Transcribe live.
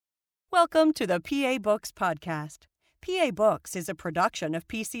Welcome to the PA Books Podcast. PA Books is a production of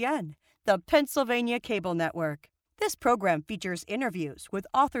PCN, the Pennsylvania Cable Network. This program features interviews with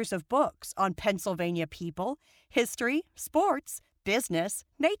authors of books on Pennsylvania people, history, sports, business,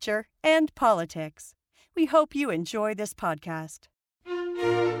 nature, and politics. We hope you enjoy this podcast.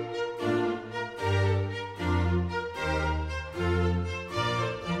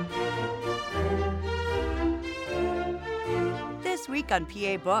 This week on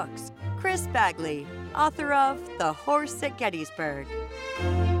PA Books, Chris Bagley, author of The Horse at Gettysburg.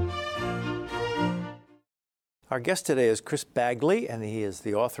 Our guest today is Chris Bagley, and he is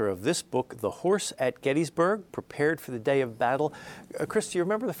the author of this book, The Horse at Gettysburg, Prepared for the Day of Battle. Chris, do you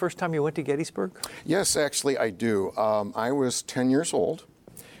remember the first time you went to Gettysburg? Yes, actually I do. I was 10 years old,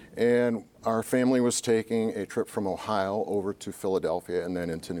 and our family was taking a trip from Ohio over to Philadelphia and then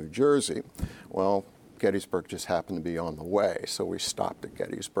into New Jersey. Well, Gettysburg just happened to be on the way, so we stopped at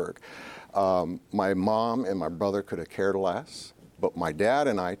Gettysburg. My mom and my brother could have cared less, but my dad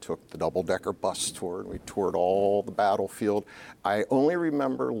and I took the double-decker bus tour, and we toured all the battlefield. I only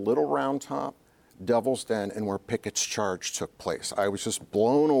remember Little Round Top, Devil's Den, and where Pickett's Charge took place. I was just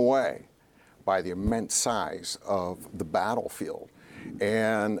blown away by the immense size of the battlefield.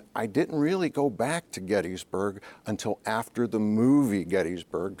 And I didn't really go back to Gettysburg until after the movie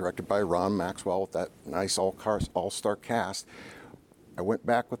Gettysburg, directed by Ron Maxwell with that nice all-star cast. I went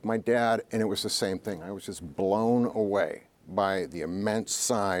back with my dad, and it was the same thing. I was just blown away by the immense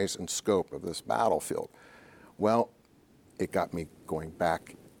size and scope of this battlefield. Well, it got me going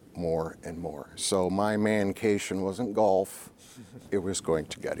back more and more. So my mancation wasn't golf, it was going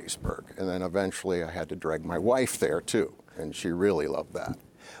to Gettysburg. And then eventually I had to drag my wife there too, and she really loved that.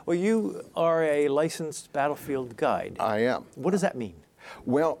 Well, you are a licensed battlefield guide. I am. What does that mean?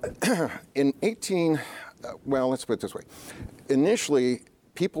 Well, let's put it this way. Initially,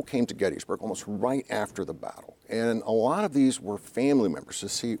 people came to Gettysburg almost right after the battle. And a lot of these were family members to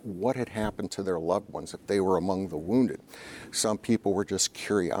see what had happened to their loved ones if they were among the wounded. Some people were just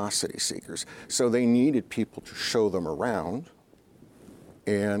curiosity seekers. So they needed people to show them around.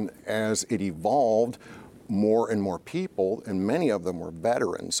 And as it evolved, more and more people, and many of them were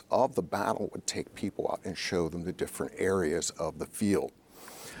veterans of the battle, would take people out and show them the different areas of the field.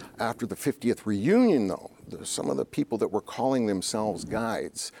 After the 50th reunion, though, some of the people that were calling themselves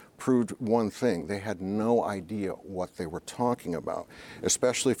guides proved one thing. They had no idea what they were talking about,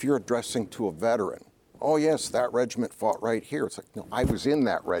 especially if you're addressing to a veteran. Oh, yes, that regiment fought right here. It's like, no, I was in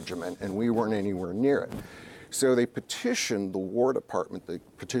that regiment, and we weren't anywhere near it. So they petitioned the War Department, they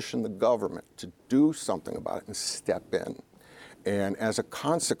petitioned the government to do something about it and step in. And as a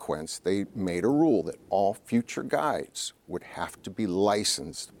consequence, they made a rule that all future guides would have to be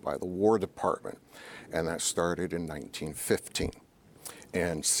licensed by the War Department. And that started in 1915.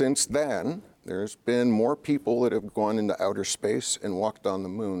 And since then, there's been more people that have gone into outer space and walked on the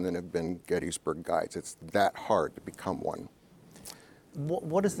moon than have been Gettysburg guides. It's that hard to become one.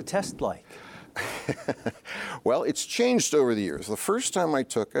 What is the test like? Well, it's changed over the years. The first time I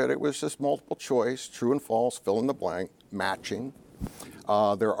took it, it was just multiple choice, true and false, fill in the blank, matching.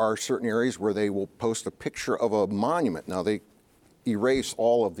 There are certain areas where they will post a picture of a monument. Now, they erase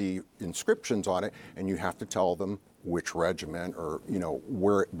all of the inscriptions on it, and you have to tell them which regiment or,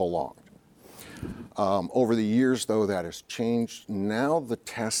 where it belonged. Over the years, though, that has changed. Now the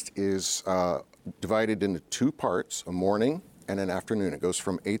test is divided into two parts, a morning and an afternoon. It goes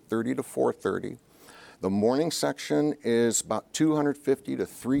from 8:30 to 4:30. The morning section is about 250 to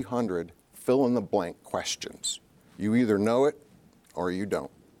 300 fill-in-the-blank questions. You either know it or you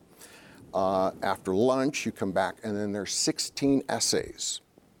don't. After lunch, you come back, and then there's 16 essays,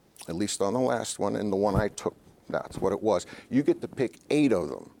 at least on the last one, and the one I took, that's what it was. You get to pick 8 of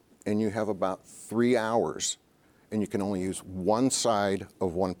them, and you have about 3 hours, and you can only use one side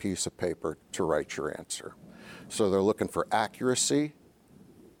of one piece of paper to write your answer. So they're looking for accuracy,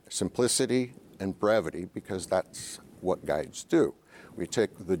 simplicity, and brevity, because that's what guides do. We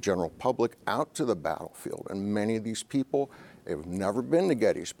take the general public out to the battlefield, and many of these people have never been to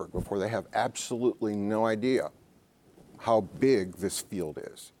Gettysburg before. They have absolutely no idea how big this field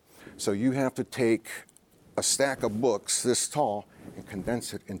is. So you have to take a stack of books this tall and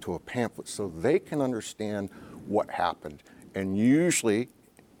condense it into a pamphlet so they can understand what happened. And usually,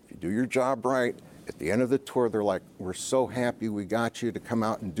 if you do your job right, at the end of the tour, they're like, we're so happy we got you to come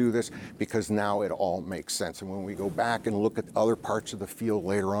out and do this, because now it all makes sense. And when we go back and look at other parts of the field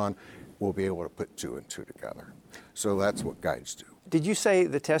later on, we'll be able to put 2 and 2 together. So that's what guides do. Did you say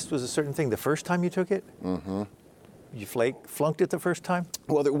the test was a certain thing the first time you took it? Mm-hmm. You flunked it the first time?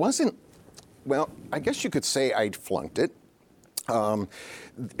 Well, I guess you could say I'd flunked it.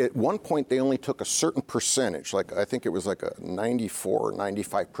 At one point, they only took a certain percentage, like I think it was like a 94,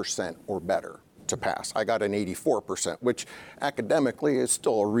 95% or better to pass. I got an 84%, which academically is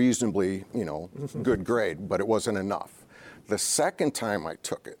still a reasonably, good grade, but it wasn't enough. The second time I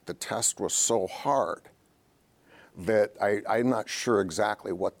took it, the test was so hard that I'm not sure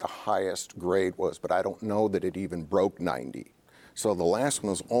exactly what the highest grade was, but I don't know that it even broke 90. So the last one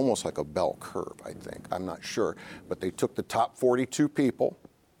was almost like a bell curve, I think. I'm not sure. But they took the top 42 people,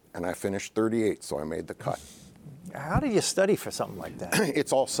 and I finished 38, so I made the cut. How do you study for something like that?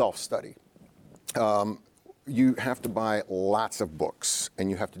 It's all self-study. You have to buy lots of books, and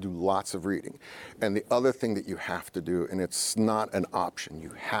you have to do lots of reading. And the other thing that you have to do, and it's not an option,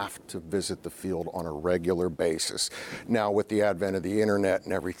 you have to visit the field on a regular basis. Now, with the advent of the internet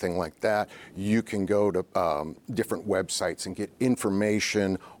and everything like that, you can go to different websites and get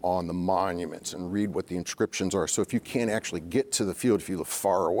information on the monuments and read what the inscriptions are. So if you can't actually get to the field, if you live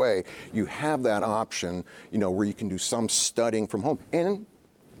far away, you have that option, where you can do some studying from home. And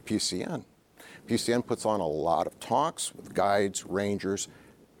PCN. PCN puts on a lot of talks with guides, rangers.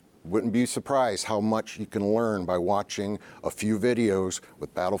 Wouldn't be surprised how much you can learn by watching a few videos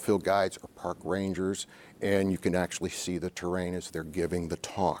with battlefield guides or park rangers, and you can actually see the terrain as they're giving the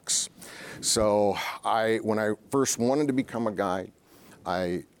talks. So when I first wanted to become a guide,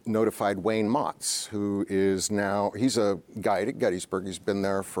 I notified Wayne Motz, who is now, he's a guide at Gettysburg. He's been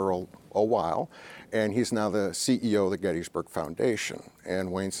there for a while, and he's now the CEO of the Gettysburg Foundation.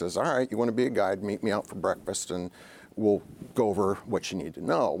 And Wayne says, all right, you want to be a guide, meet me out for breakfast, and we'll go over what you need to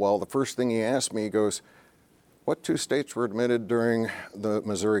know. Well, the first thing he asked me, he goes, what 2 states were admitted during the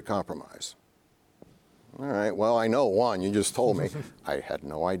Missouri Compromise? All right, well, I know one, you just told me. I had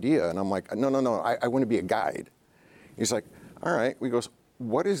no idea. And I'm like, no, I want to be a guide. He's like, all right. He goes,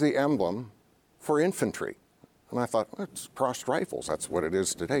 what is the emblem for infantry? And I thought, well, it's crossed rifles. That's what it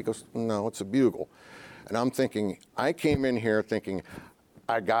is today. He goes, no, it's a bugle. And I'm thinking, I came in here thinking,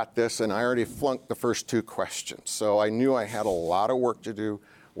 I got this, and I already flunked the first 2 questions. So I knew I had a lot of work to do.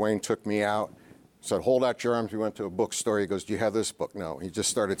 Wayne took me out, said, hold out your arms. We went to a bookstore. He goes, do you have this book? No. He just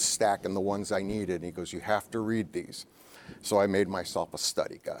started stacking the ones I needed. And he goes, you have to read these. So I made myself a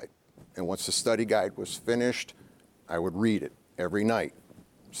study guide. And once the study guide was finished, I would read it every night,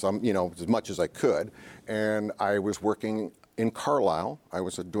 as much as I could. And I was working in Carlisle. I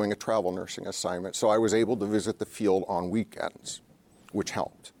was doing a travel nursing assignment, so I was able to visit the field on weekends, which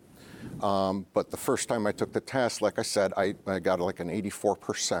helped. But the first time I took the test, like I said, I got like an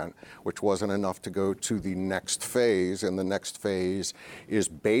 84%, which wasn't enough to go to the next phase. And the next phase is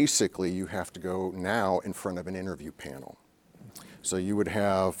basically you have to go now in front of an interview panel. So you would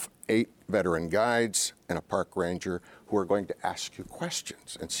have 8 veteran guides and a park ranger who are going to ask you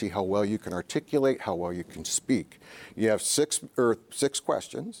questions and see how well you can articulate, how well you can speak. You have 6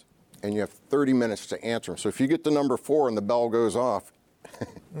 questions, and you have 30 minutes to answer them. So if you get to number 4 and the bell goes off,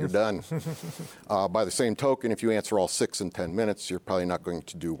 you're done. By the same token, if you answer all 6 in 10 minutes, you're probably not going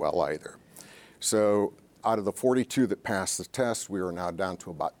to do well either. So out of the 42 that passed the test, we are now down to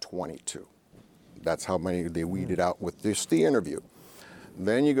about 22. That's how many they weeded out with just the interview.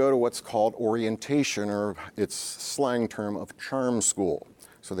 Then you go to what's called orientation, or its slang term of charm school.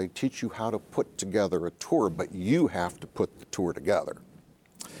 So they teach you how to put together a tour, but you have to put the tour together.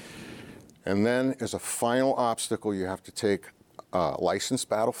 And then as a final obstacle, you have to take a licensed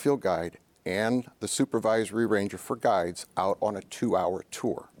battlefield guide and the supervisory ranger for guides out on a 2-hour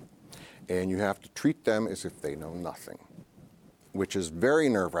tour. And you have to treat them as if they know nothing, which is very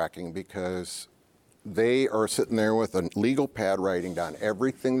nerve-wracking because they are sitting there with a legal pad writing down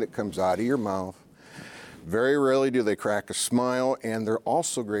everything that comes out of your mouth. Very rarely do they crack a smile, and they're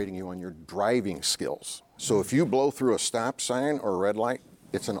also grading you on your driving skills. So if you blow through a stop sign or a red light,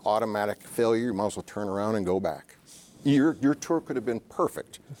 it's an automatic failure. You might as well turn around and go back. Your tour could have been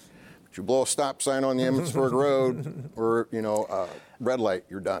perfect. But you blow a stop sign on the Emmitsburg Road or, red light,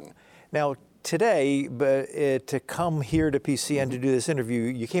 you're done. Now, today, to come here to PCN to do this interview,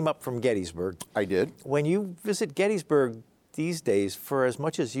 you came up from Gettysburg. I did. When you visit Gettysburg these days, for as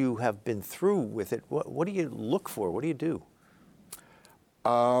much as you have been through with it, what do you look for? What do you do?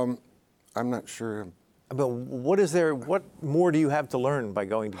 I'm not sure. But what more do you have to learn by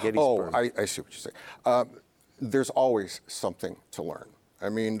going to Gettysburg? Oh, I see what you're saying. There's always something to learn. I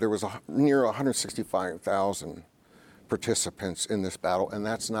mean, there was near 165,000 participants in this battle, and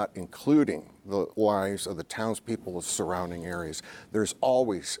that's not including the lives of the townspeople of surrounding areas. There's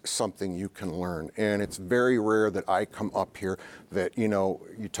always something you can learn, and it's very rare that I come up here that, you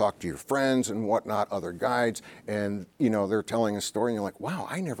talk to your friends and whatnot, other guides, and, they're telling a story, and you're like, wow,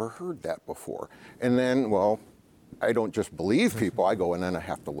 I never heard that before. And then, I don't just believe people, I go and then I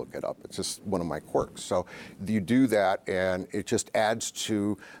have to look it up. It's just one of my quirks. So you do that, and it just adds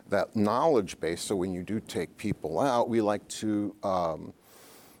to that knowledge base. So when you do take people out, we like to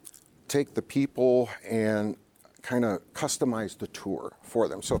take the people and kind of customize the tour for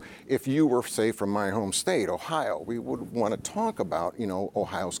them. So if you were, say, from my home state, Ohio, we would want to talk about,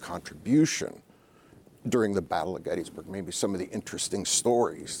 Ohio's contribution during the Battle of Gettysburg, maybe some of the interesting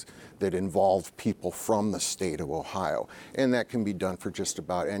stories that involve people from the state of Ohio. And that can be done for just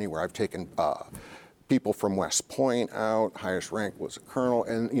about anywhere. I've taken people from West Point out, highest rank was a colonel,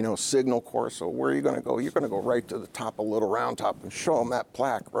 and Signal Corps. So where are you going to go? You're going to go right to the top of Little Round Top and show them that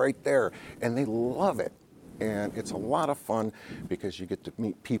plaque right there. And they love it. And it's a lot of fun because you get to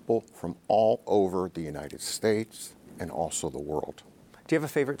meet people from all over the United States and also the world. Do you have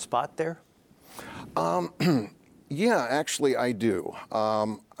a favorite spot there? Yeah, actually I do.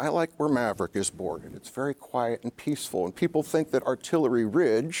 I like where Maverick is boarded. It's very quiet and peaceful, and people think that Artillery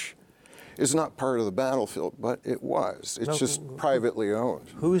Ridge is not part of the battlefield, but it was. It's just privately owned.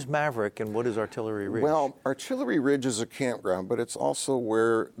 Who's Maverick and what is Artillery Ridge? Well, Artillery Ridge is a campground, but it's also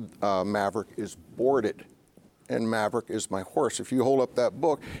where Maverick is boarded. And Maverick is my horse. If you hold up that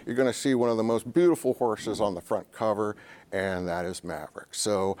book, you're going to see one of the most beautiful horses on the front cover, and that is Maverick.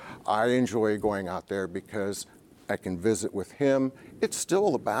 So I enjoy going out there because I can visit with him. It's still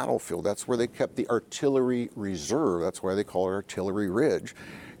the battlefield. That's where they kept the artillery reserve. That's why they call it Artillery Ridge.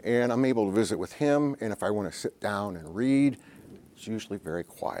 And I'm able to visit with him, and if I want to sit down and read, it's usually very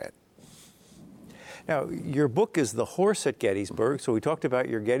quiet. Now, your book is The Horse at Gettysburg, so we talked about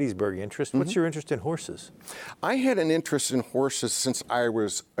your Gettysburg interest. What's your interest in horses? I had an interest in horses since I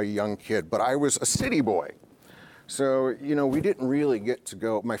was a young kid, but I was a city boy. So, we didn't really get to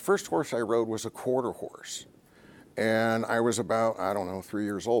go. My first horse I rode was a quarter horse. And I was about, 3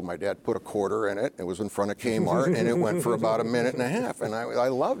 years old. My dad put a quarter in it. It was in front of Kmart, and it went for about a minute and a half, and I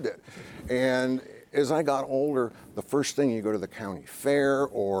loved it. And as I got older, the first thing you go to the county fair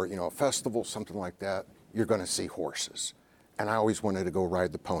or, a festival, something like that, you're going to see horses. And I always wanted to go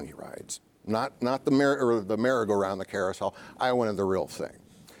ride the pony rides. Not the merry-go-round, the carousel. I wanted the real thing.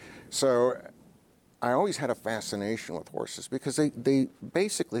 So I always had a fascination with horses because they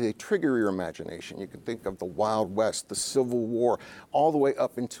basically trigger your imagination. You can think of the Wild West, the Civil War, all the way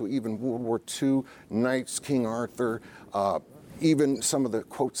up into even World War II, knights, King Arthur, even some of the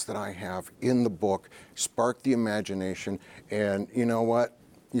quotes that I have in the book spark the imagination. And you know what?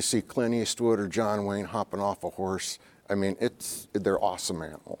 You see Clint Eastwood or John Wayne hopping off a horse. I mean, they're awesome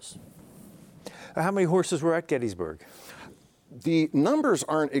animals. How many horses were at Gettysburg? The numbers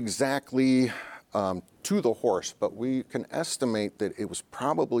aren't exactly to the horse, but we can estimate that it was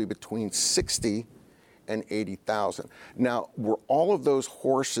probably between 60 and 80,000. Now, were all of those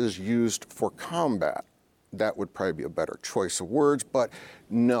horses used for combat? That would probably be a better choice of words, but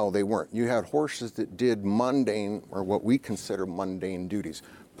no, they weren't. You had horses that did mundane, or what we consider mundane duties,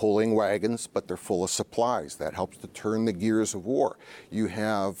 pulling wagons, but they're full of supplies. That helps to turn the gears of war. You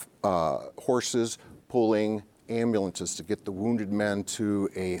have horses pulling ambulances to get the wounded men to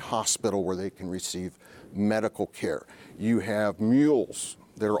a hospital where they can receive medical care. You have mules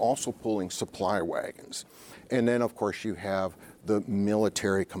that are also pulling supply wagons. And then, of course, you have the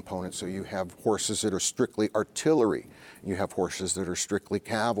military component. So you have horses that are strictly artillery. You have horses that are strictly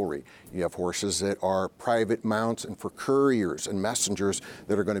cavalry. You have horses that are private mounts and for couriers and messengers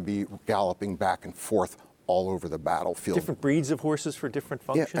that are going to be galloping back and forth all over the battlefield. Different breeds of horses for different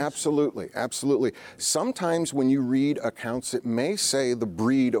functions? Yeah, absolutely, absolutely. Sometimes when you read accounts, it may say the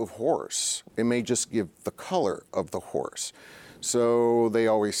breed of horse. It may just give the color of the horse. So they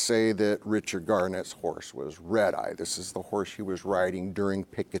always say that Richard Garnett's horse was Red Eye. This is the horse he was riding during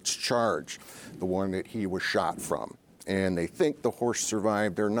Pickett's charge, the one that he was shot from. And they think the horse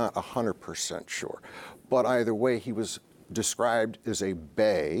survived. They're not 100% sure. But either way, he was described as a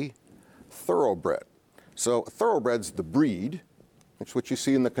bay thoroughbred. So thoroughbred's the breed. It's what you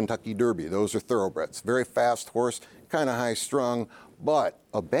see in the Kentucky Derby. Those are thoroughbreds. Very fast horse, kind of high strung. But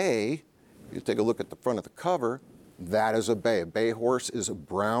a bay, you take a look at the front of the cover, that is a bay. A bay horse is a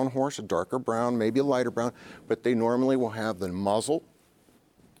brown horse, a darker brown, maybe a lighter brown, but they normally will have the muzzle,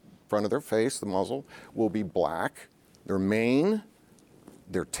 front of their face, the muzzle will be black, their mane,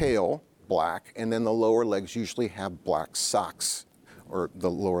 their tail, black, and then the lower legs usually have black socks, or the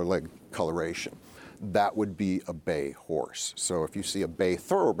lower leg coloration. That would be a bay horse. So if you see a bay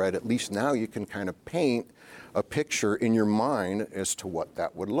thoroughbred, at least now you can kind of paint a picture in your mind as to what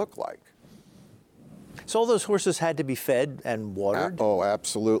that would look like. So all those horses had to be fed and watered? Oh,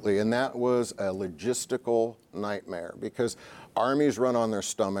 absolutely. And that was a logistical nightmare because armies run on their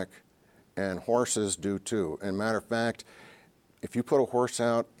stomach and horses do too. And matter of fact, if you put a horse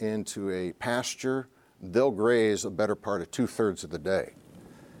out into a pasture, they'll graze a better part of 2/3 of the day.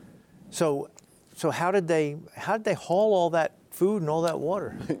 So how did they haul all that food and all that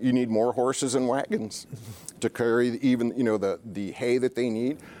water? You need more horses and wagons to carry even the hay that they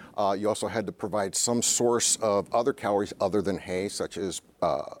need. You also had to provide some source of other calories other than hay, such as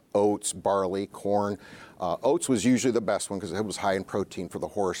oats, barley, corn. Oats was usually the best one because it was high in protein for the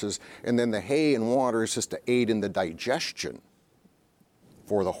horses. And then the hay and water is just to aid in the digestion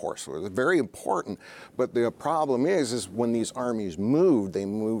for the horse. So it was very important. But the problem is when these armies moved, they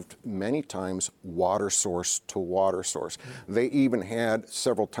moved many times water source to water source. They even had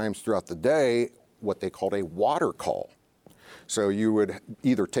several times throughout the day what they called a water call. So you would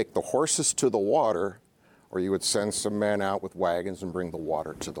either take the horses to the water, or you would send some men out with wagons and bring the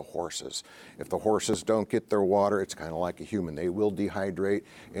water to the horses. If the horses don't get their water, it's kind of like a human. They will dehydrate,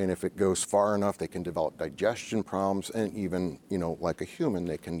 and if it goes far enough, they can develop digestion problems, and even, like a human,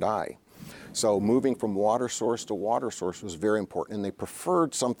 they can die. So moving from water source to water source was very important, and they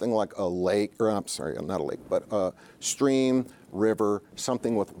preferred something like a lake, or I'm sorry, not a lake, but a stream, river,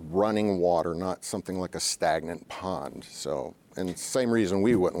 something with running water, not something like a stagnant pond. So, and same reason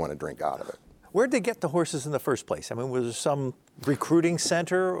we wouldn't want to drink out of it. Where'd they get the horses in the first place? I mean, was there some recruiting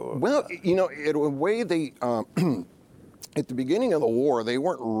center? Or? Well, in a way, they at the beginning of the war, they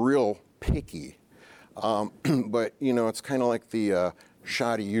weren't real picky. But, it's kind of like the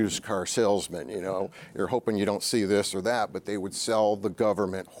shoddy used car salesman, You're hoping you don't see this or that, but they would sell the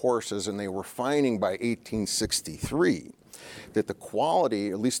government horses, and they were finding by 1863 that the quality,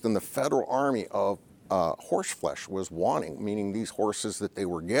 at least in the Federal Army, of horse flesh was wanting, meaning these horses that they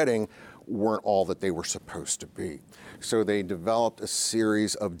were getting weren't all that they were supposed to be. So they developed a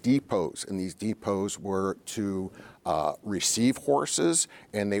series of depots, and these depots were to receive horses,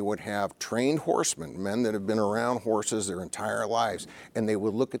 and they would have trained horsemen, men that have been around horses their entire lives, and they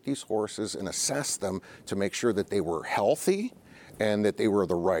would look at these horses and assess them to make sure that they were healthy and that they were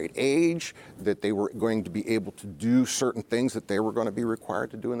the right age, that they were going to be able to do certain things that they were going to be required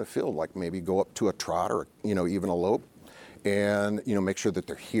to do in the field, like maybe go up to a trot or, even a lope, and, make sure that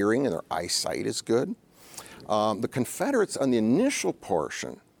their hearing and their eyesight is good. The Confederates on the initial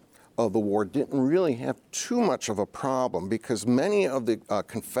portion of the war didn't really have too much of a problem because many of the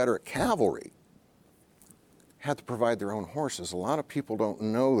Confederate cavalry had to provide their own horses. A lot of people don't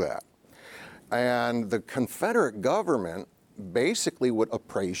know that. And the Confederate government basically would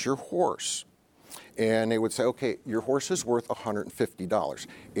appraise your horse. And they would say, okay, your horse is worth $150.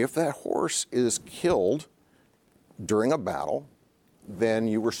 If that horse is killed during a battle, then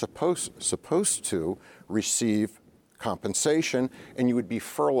you were supposed to receive compensation, and you would be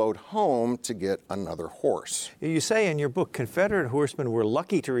furloughed home to get another horse. You say in your book, Confederate horsemen were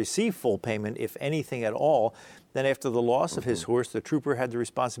lucky to receive full payment, if anything at all. Then after the loss of his horse, the trooper had the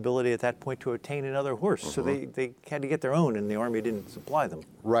responsibility at that point to obtain another horse. So they had to get their own, and the Army didn't supply them.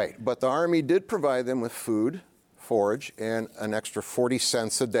 Right, but the Army did provide them with food, forage, and an extra 40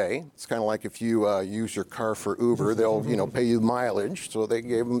 cents a day. It's kind of like if you use your car for Uber, they'll pay you mileage. So they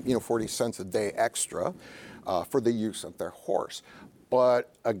gave them 40 cents a day extra for the use of their horse.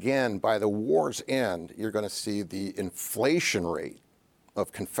 But again, by the war's end, you're going to see the inflation rate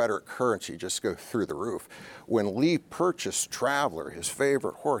of Confederate currency just go through the roof. When Lee purchased Traveler, his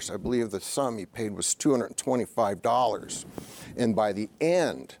favorite horse, I believe the sum he paid was $225. And by the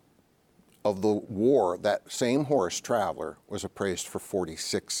end of the war, that same horse, Traveler, was appraised for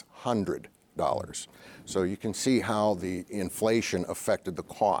 $4,600. So you can see how the inflation affected the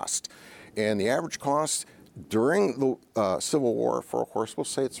cost. And the average cost during the Civil War for a horse, we'll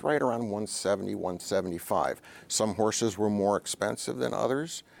say it's right around $170, $175. Some horses were more expensive than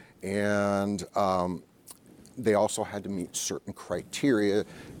others, and they also had to meet certain criteria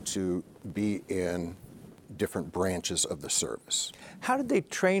to be in different branches of the service. How did they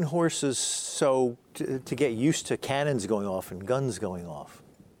train horses so to get used to cannons going off and guns going off?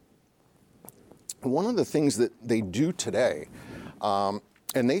 One of the things that they do today,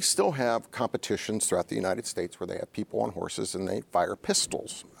 and they still have competitions throughout the United States where they have people on horses and they fire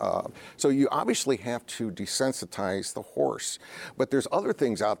pistols. So you obviously have to desensitize the horse. But there's other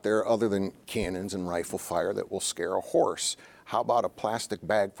things out there other than cannons and rifle fire that will scare a horse. How about a plastic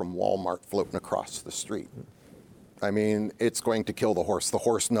bag from Walmart floating across the street? I mean, it's going to kill the horse. The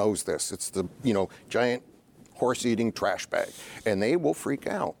horse knows this. It's the, giant horse-eating trash bag. And they will freak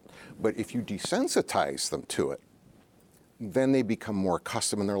out. But if you desensitize them to it, then they become more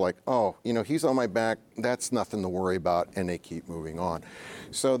accustomed and they're like, oh, he's on my back, that's nothing to worry about, and they keep moving on.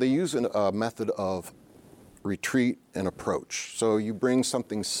 So they use a method of retreat and approach. So you bring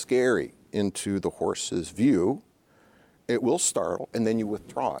something scary into the horse's view, it will startle, and then you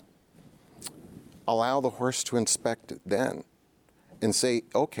withdraw it. Allow the horse to inspect it then and say,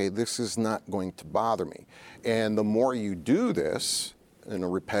 okay, this is not going to bother me. And the more you do this in a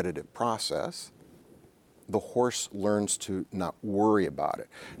repetitive process, the horse learns to not worry about it.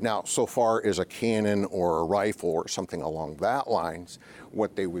 Now, so far as a cannon or a rifle or something along that lines,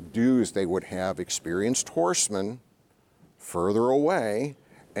 what they would do is they would have experienced horsemen further away,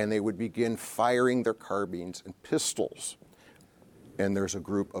 and they would begin firing their carbines and pistols. And there's a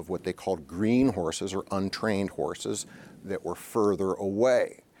group of what they called green horses or untrained horses that were further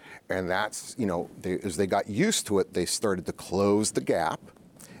away. And that's, as they got used to it, they started to close the gap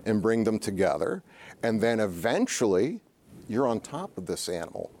and bring them together. And then eventually, you're on top of this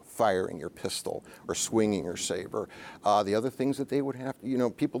animal, firing your pistol or swinging your saber. The other things that they would have,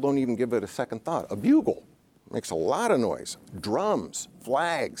 people don't even give it a second thought. A bugle makes a lot of noise. Drums,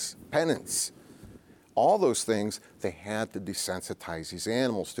 flags, pennants. All those things they had to desensitize these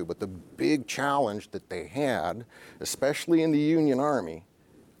animals to. But the big challenge that they had, especially in the Union Army,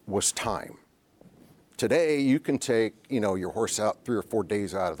 was time. Today, you can take, your horse out 3 or 4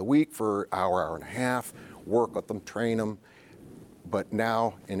 days out of the week for an hour and a half, work with them, train them. But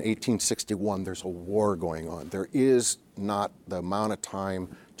now, in 1861, there's a war going on. There is not the amount of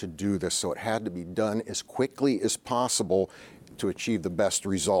time to do this, so it had to be done as quickly as possible to achieve the best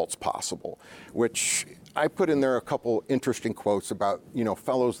results possible, which I put in there a couple interesting quotes about,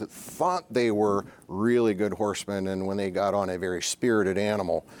 fellows that thought they were really good horsemen, and when they got on a very spirited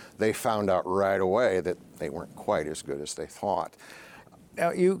animal, they found out right away that they weren't quite as good as they thought.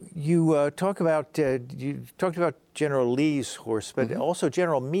 Now, you talked about General Lee's horse, but also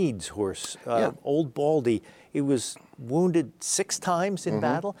General Meade's horse, Old Baldy. He was wounded 6 times in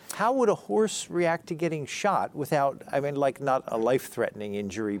battle. How would a horse react to getting shot without, not a life-threatening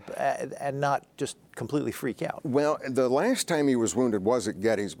injury and not just completely freak out? Well, the last time he was wounded was at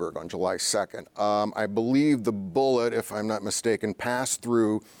Gettysburg on July 2nd. I believe the bullet, if I'm not mistaken, passed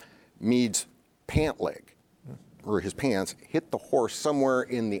through Meade's pant leg, or his pants, hit the horse somewhere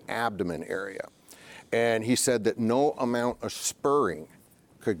in the abdomen area. And he said that no amount of spurring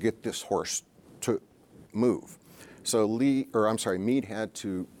could get this horse to move. So Meade had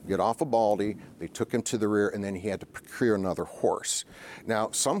to get off of Baldy, they took him to the rear, and then he had to procure another horse.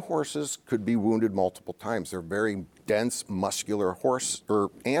 Now, some horses could be wounded multiple times. They're very dense, muscular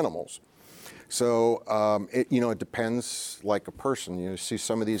animals. So, it depends like a person. You see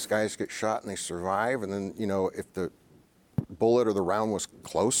some of these guys get shot and they survive, and then, if the bullet or the round was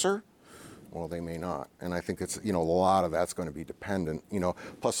closer, well, they may not. And I think it's, a lot of that's going to be dependent,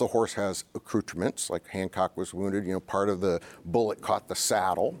 Plus the horse has accoutrements, like Hancock was wounded, part of the bullet caught the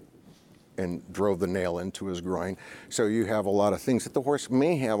saddle and drove the nail into his groin. So you have a lot of things that the horse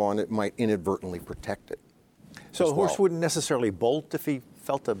may have on it might inadvertently protect it. So a horse wouldn't necessarily bolt if he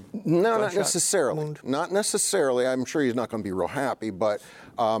felt a No, not necessarily. wound? Not necessarily. I'm sure he's not going to be real happy, but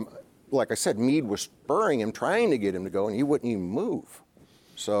like I said, Meade was spurring him, trying to get him to go, and he wouldn't even move.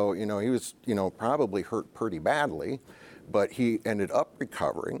 So, he was, probably hurt pretty badly, but he ended up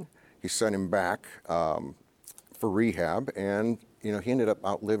recovering. He sent him back for rehab, and, he ended up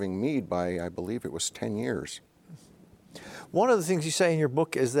outliving Meade by, I believe it was 10 years. One of the things you say in your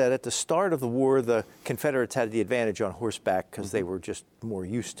book is that at the start of the war, the Confederates had the advantage on horseback because they were just more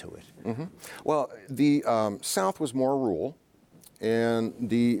used to it. Well, the South was more rural, and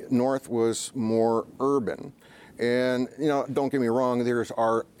the North was more urban. And, don't get me wrong,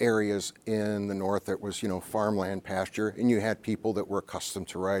 are areas in the North that was, farmland, pasture, and you had people that were accustomed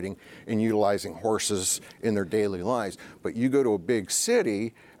to riding and utilizing horses in their daily lives. But you go to a big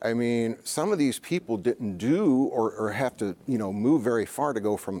city, some of these people didn't do or have to, move very far to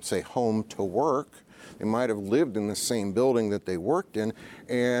go from, say, home to work. They might have lived in the same building that they worked in,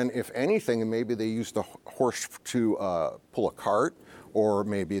 and if anything, maybe they used a horse to pull a cart, or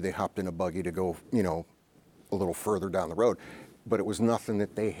maybe they hopped in a buggy to go, a little further down the road, but it was nothing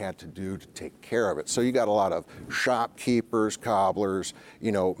that they had to do to take care of it. So you got a lot of shopkeepers, cobblers,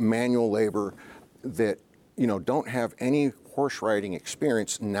 manual labor that, don't have any horse riding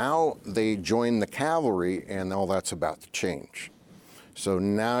experience. Now they join the cavalry, and all that's about to change. So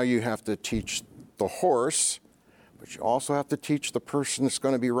now you have to teach the horse, but you also have to teach the person that's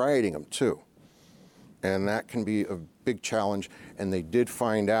going to be riding them too. And that can be a big challenge, and they did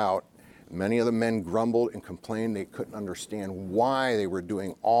find out. Many of the men grumbled and complained they couldn't understand why they were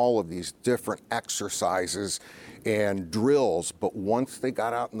doing all of these different exercises and drills. But once they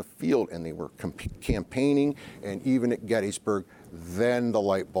got out in the field and they were campaigning, and even at Gettysburg, then the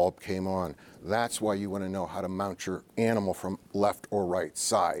light bulb came on. That's why you want to know how to mount your animal from left or right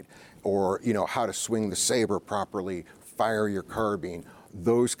side. or how to swing the saber properly, fire your carbine,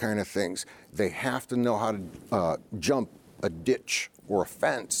 those kind of things. They have to know how to jump a ditch or a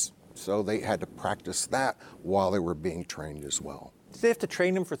fence. So they had to practice that while they were being trained as well. Did they have to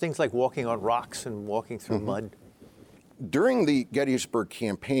train them for things like walking on rocks and walking through mud? During the Gettysburg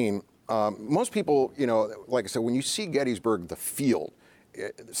campaign, most people, like I said, when you see Gettysburg, the field,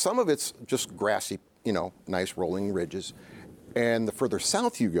 some of it's just grassy, nice rolling ridges. And the further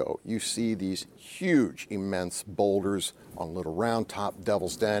south you go, you see these huge, immense boulders on Little Round Top,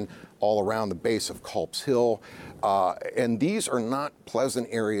 Devil's Den, all around the base of Culp's Hill. And these are not pleasant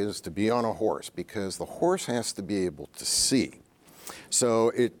areas to be on a horse because the horse has to be able to see. So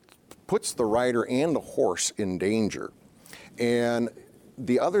it puts the rider and the horse in danger. And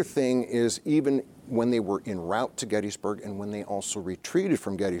the other thing is, even when they were en route to Gettysburg and when they also retreated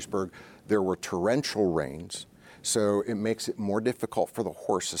from Gettysburg, there were torrential rains. So it makes it more difficult for the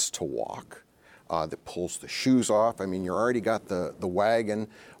horses to walk. That pulls the shoes off. I mean, you already got the wagon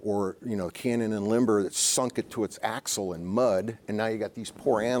or, cannon and limber that sunk it to its axle in mud, and now you got these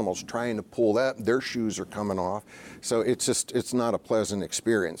poor animals trying to pull that. Their shoes are coming off. So it's not a pleasant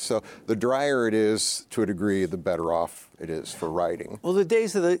experience. So the drier it is, to a degree, the better off it is for riding. Well, the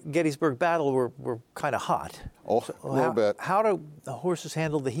days of the Gettysburg battle were kind of hot. Oh, a little bit. How do the horses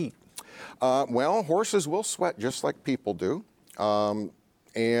handle the heat? Well, horses will sweat just like people do.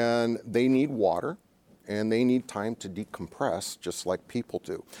 And they need water, and they need time to decompress just like people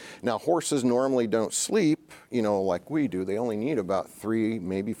do. Now, horses normally don't sleep, like we do. They only need about 3,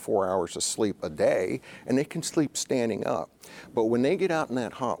 maybe 4 hours of sleep a day, and they can sleep standing up. But when they get out in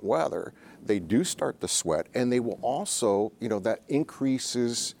that hot weather, they do start to sweat, and they will also, that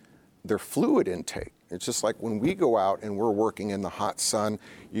increases their fluid intake. It's just like when we go out and we're working in the hot sun,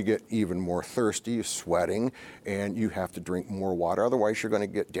 you get even more thirsty, you're sweating, and you have to drink more water. Otherwise, you're going to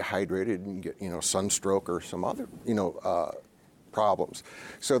get dehydrated and get, sunstroke or some other, problems.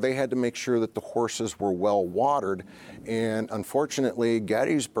 So they had to make sure that the horses were well watered. And unfortunately,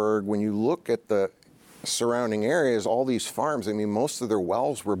 Gettysburg, when you look at the surrounding areas, all these farms, most of their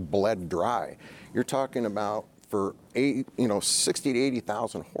wells were bled dry. You're talking about for 60 to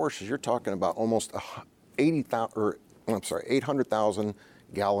 80,000 horses, you're talking about almost 800,000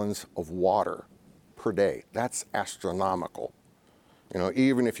 gallons of water per day. That's astronomical.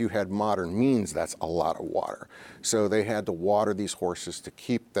 Even if you had modern means, that's a lot of water. So they had to water these horses to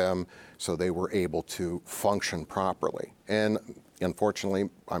keep them so they were able to function properly. And unfortunately,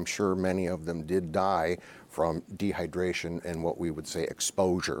 I'm sure many of them did die from dehydration and what we would say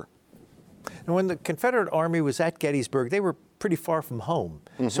exposure. And when the Confederate Army was at Gettysburg, they were pretty far from home.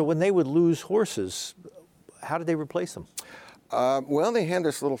 So when they would lose horses, how did they replace them? Well, they had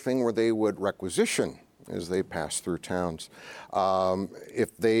this little thing where they would requisition as they passed through towns. Now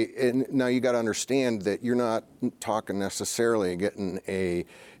you got to understand that you're not talking necessarily getting a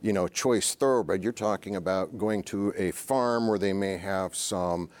choice thoroughbred. You're talking about going to a farm where they may have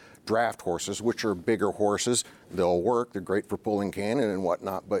some draft horses, which are bigger horses. They'll work. They're great for pulling cannon and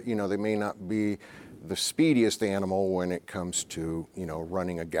whatnot, but they may not be the speediest animal when it comes to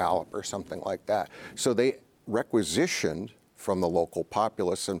running a gallop or something like that. So they requisitioned from the local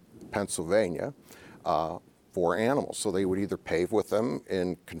populace in Pennsylvania for animals. So they would either pay with them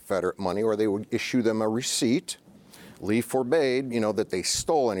in Confederate money or they would issue them a receipt. Lee forbade, that they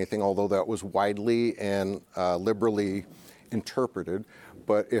stole anything, although that was widely and liberally interpreted.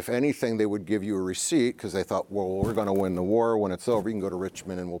 But if anything, they would give you a receipt because they thought, well, we're going to win the war. When it's over, you can go to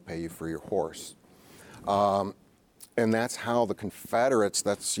Richmond and we'll pay you for your horse. And that's how the Confederates,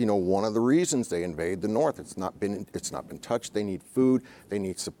 that's, one of the reasons they invade the North. It's not been touched. They need food. They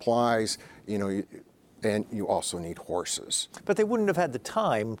need supplies, and you also need horses. But they wouldn't have had the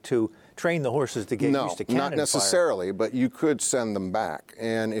time to train the horses to get used to cannon fire. Not necessarily, but you could send them back.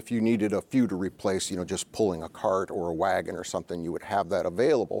 And if you needed a few to replace, just pulling a cart or a wagon or something, you would have that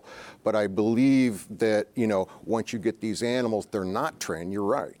available. But I believe that, once you get these animals, they're not trained, you're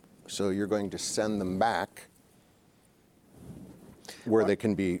right. So you're going to send them back where they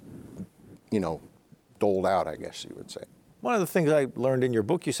can be, doled out, I guess you would say. One of the things I learned in your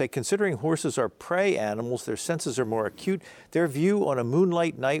book, you say, considering horses are prey animals, their senses are more acute, their view on a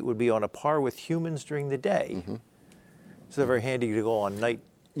moonlight night would be on a par with humans during the day. So they're very handy to go on night.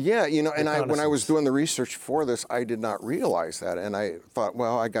 Yeah, and when I was doing the research for this, I did not realize that. And I thought,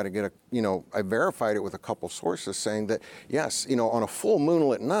 well, I got to get I verified it with a couple sources saying that, yes, on a full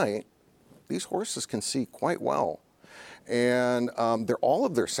moonlit night, these horses can see quite well. And all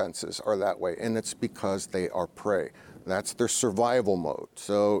of their senses are that way, and it's because they are prey. That's their survival mode.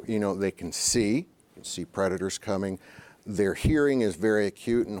 So, they can see predators coming. Their hearing is very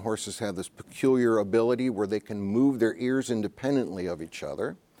acute, and horses have this peculiar ability where they can move their ears independently of each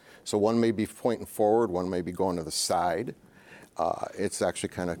other. So one may be pointing forward, one may be going to the side. It's actually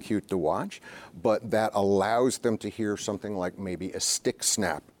kind of cute to watch, but that allows them to hear something like maybe a stick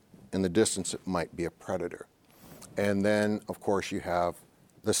snap. In the distance, it might be a predator. And then, of course, you have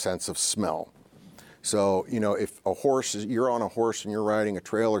the sense of smell. So, if you're on a horse and you're riding a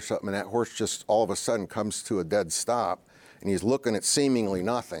trail or something, and that horse just all of a sudden comes to a dead stop, and he's looking at seemingly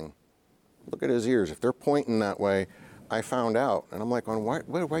nothing, look at his ears. If they're pointing that way, I found out, and I'm like,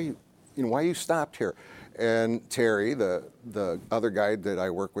 why you stopped here? And Terry, the other guide that I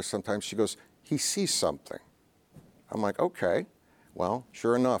work with sometimes, she goes, he sees something. I'm like, okay. Well,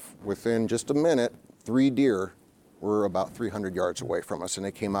 sure enough, within just a minute, 3 deer were about 300 yards away from us, and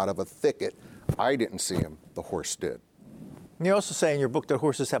they came out of a thicket. I didn't see them. The horse did. You also say in your book that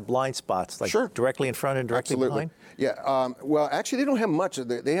horses have blind spots, like Sure. directly in front and directly Absolutely. behind? Yeah. Well, actually, they don't have much.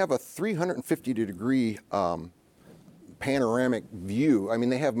 They have a 350-degree panoramic view. I mean,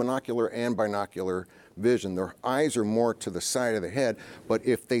 they have monocular and binocular vision. Their eyes are more to the side of the head, but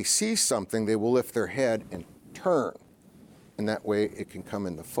if they see something, they will lift their head and turn, and that way it can come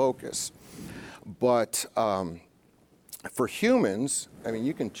into focus. But for humans, I mean,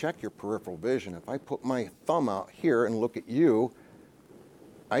 you can check your peripheral vision. If I put my thumb out here and look at you,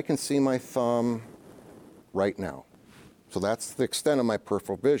 I can see my thumb right now. So that's the extent of my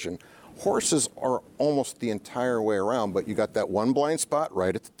peripheral vision. Horses are almost the entire way around, but you got that one blind spot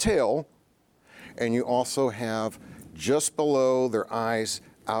right at the tail, and you also have just below their eyes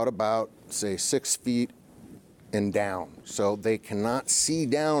out about, say, 6 feet and down. So they cannot see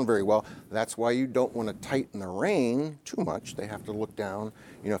down very well. That's why you don't want to tighten the rein too much. They have to look down.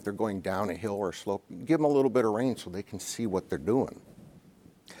 If they're going down a hill or a slope, give them a little bit of rein so they can see what they're doing.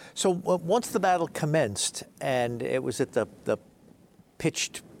 So once the battle commenced and it was at the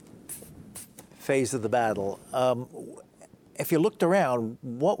pitched phase of the battle, if you looked around,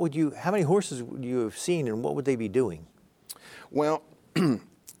 how many horses would you have seen, and what would they be doing? Well,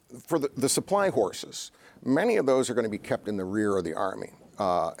 for the supply horses, many of those are going to be kept in the rear of the army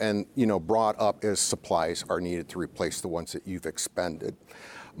and brought up as supplies are needed to replace the ones that you've expended.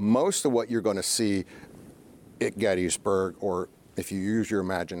 Most of what you're going to see at Gettysburg, or if you use your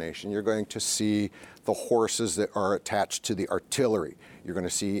imagination, you're going to see the horses that are attached to the artillery. You're going to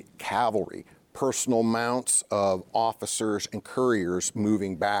see cavalry, personal mounts of officers and couriers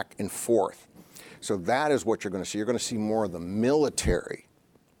moving back and forth. So that is what you're going to see. You're going to see more of the military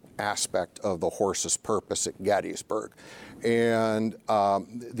aspect of the horse's purpose at Gettysburg. And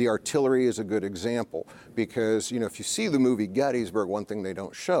the artillery is a good example because, if you see the movie Gettysburg, one thing they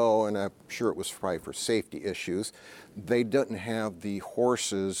don't show, and I'm sure it was probably for safety issues, they didn't have the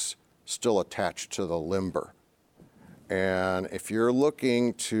horses still attached to the limber. And if you're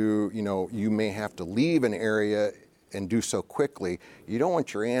looking to, you may have to leave an area and do so quickly, you don't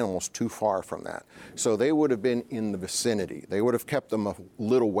want your animals too far from that. So they would have been in the vicinity. They would have kept them a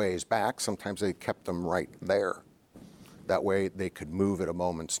little ways back. Sometimes they kept them right there. That way they could move at a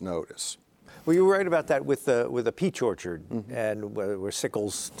moment's notice. Well, you were right about that with the peach orchard, and where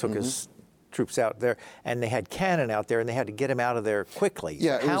Sickles took his troops out there, and they had cannon out there, and they had to get him out of there quickly.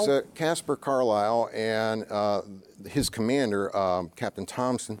 Yeah, it was Caspar Carlyle and his commander, Captain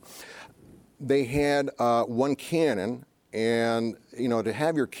Thompson. They had one cannon, and to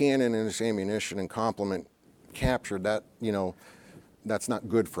have your cannon and its ammunition and complement captured, that's not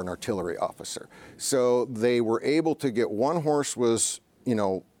good for an artillery officer. So they were able to get one horse was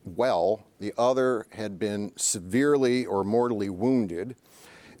well, the other had been severely or mortally wounded,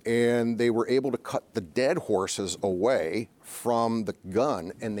 and they were able to cut the dead horses away from the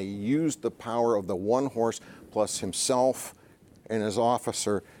gun, and they used the power of the one horse plus himself and his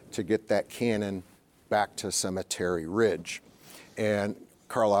officer to get that cannon back to Cemetery Ridge. And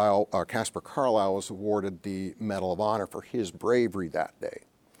Caspar Carlyle was awarded the Medal of Honor for his bravery that day.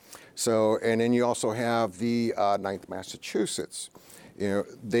 So, and then you also have the 9th Massachusetts.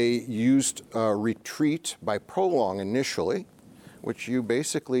 They used retreat by prolong initially, which you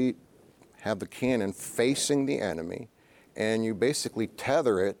basically have the cannon facing the enemy, and you basically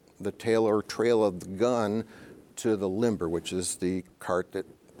tether it, the tail or trail of the gun, to the limber, which is the cart that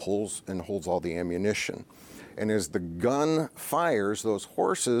pulls and holds all the ammunition. And as the gun fires, those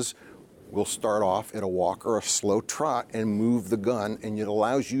horses will start off at a walk or a slow trot and move the gun, and it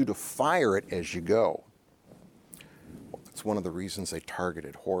allows you to fire it as you go. Well, that's one of the reasons they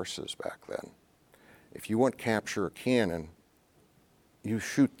targeted horses back then. If you want to capture a cannon, you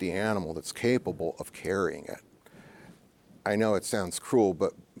shoot the animal that's capable of carrying it. I know it sounds cruel,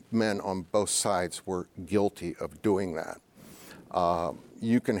 but men on both sides were guilty of doing that.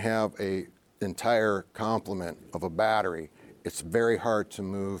 You can have an entire complement of a battery. It's very hard to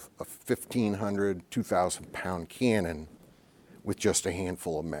move a 1,500, 2,000-pound cannon with just a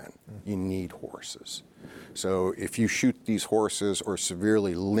handful of men. You need horses. So if you shoot these horses or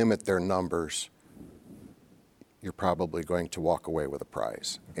severely limit their numbers, you're probably going to walk away with a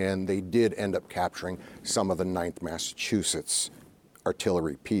prize. And they did end up capturing some of the 9th Massachusetts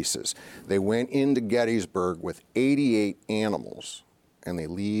artillery pieces. They went into Gettysburg with 88 animals, and they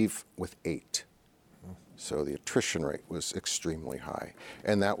leave with 8. So the attrition rate was extremely high.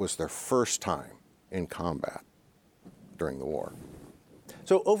 And that was their first time in combat during the war.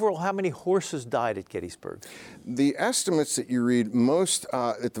 So overall, how many horses died at Gettysburg? The estimates that you read, most,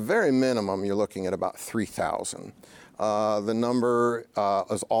 at the very minimum, you're looking at about 3,000. The number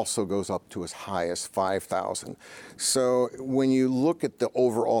also goes up to as high as 5,000. So when you look at the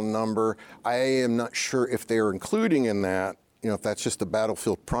overall number, I am not sure if they are including in that, if that's just the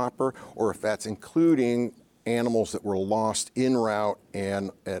battlefield proper, or if that's including animals that were lost en route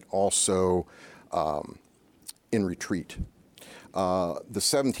and also in retreat. The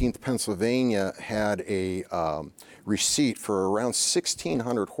 17th Pennsylvania had a receipt for around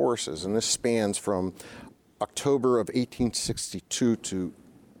 1,600 horses, and this spans from October of 1862 to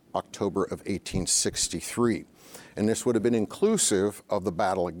October of 1863. And this would have been inclusive of the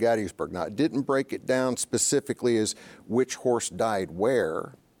Battle of Gettysburg. Now, it didn't break it down specifically as which horse died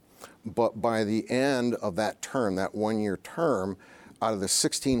where, but by the end of that term, that one-year term, out of the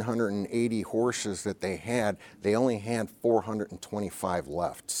 1,680 horses that they had, they only had 425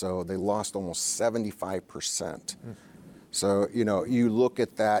 left. So they lost almost 75%. So, you look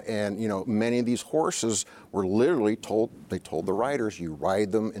at that and, many of these horses were literally they told the riders, you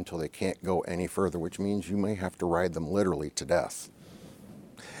ride them until they can't go any further, which means you may have to ride them literally to death.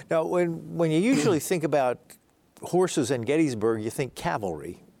 Now, when you usually think about horses and Gettysburg, you think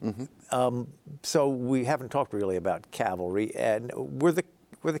cavalry. Mm-hmm. So we haven't talked really about cavalry. And were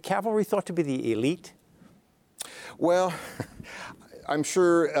the cavalry thought to be the elite? Well, I'm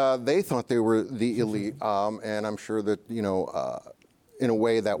sure they thought they were the elite, and I'm sure that, in a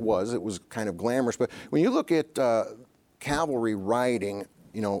way it was kind of glamorous. But when you look at cavalry riding,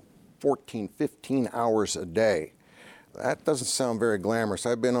 14, 15 hours a day, that doesn't sound very glamorous.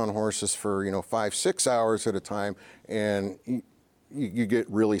 I've been on horses for, 5, 6 hours at a time, and you get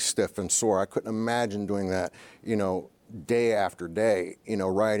really stiff and sore. I couldn't imagine doing that, day after day,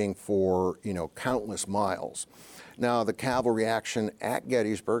 riding for, countless miles. Now, the cavalry action at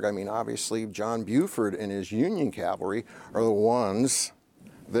Gettysburg, obviously John Buford and his Union cavalry are the ones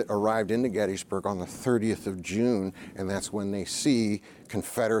that arrived into Gettysburg on the 30th of June, and that's when they see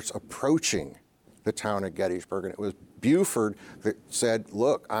Confederates approaching the town of Gettysburg. And it was Buford that said,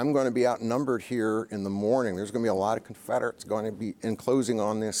 look, I'm going to be outnumbered here in the morning. There's going to be a lot of Confederates going to be enclosing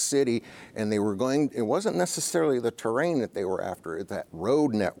on this city. And it wasn't necessarily the terrain that they were after, it's that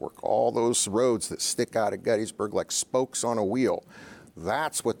road network, all those roads that stick out of Gettysburg like spokes on a wheel.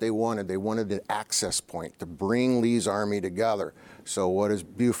 That's what they wanted. They wanted an access point to bring Lee's army together. So what is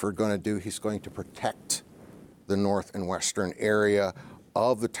Buford going to do? He's going to protect the north and western area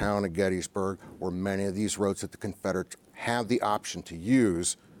of the town of Gettysburg, where many of these roads that the Confederates have the option to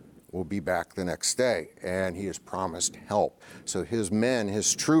use will be back the next day. And he has promised help. So his men,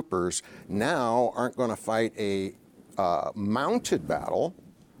 his troopers, now aren't going to fight a mounted battle,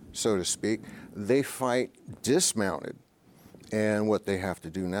 so to speak. They fight dismounted. And what they have to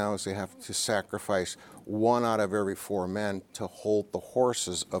do now is they have to sacrifice 1 out of every 4 men to hold the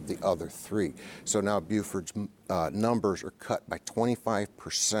horses of the other 3. So now Buford's numbers are cut by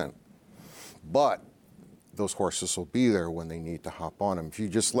 25%. But those horses will be there when they need to hop on them. If you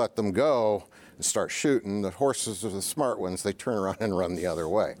just let them go and start shooting, the horses are the smart ones. They turn around and run the other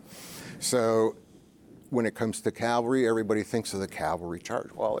way. So when it comes to cavalry, everybody thinks of the cavalry charge.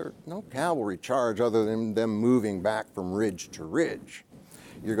 Well, there's no cavalry charge other than them moving back from ridge to ridge.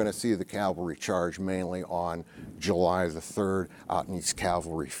 You're going to see the cavalry charge mainly on July the 3rd out in East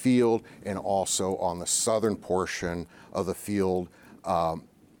Cavalry Field, and also on the southern portion of the field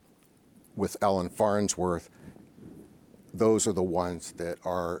with Ellen Farnsworth. Those are the ones that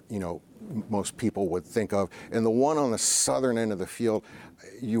are, most people would think of. And the one on the southern end of the field,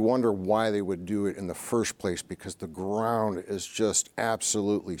 you wonder why they would do it in the first place, because the ground is just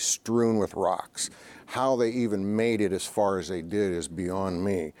absolutely strewn with rocks. How they even made it as far as they did is beyond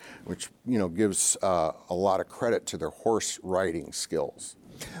me, which, gives a lot of credit to their horse riding skills.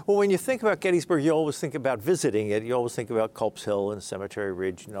 Well, when you think about Gettysburg, you always think about visiting it. You always think about Culp's Hill and Cemetery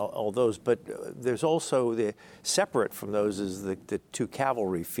Ridge and all those. But there's also separate from those is the two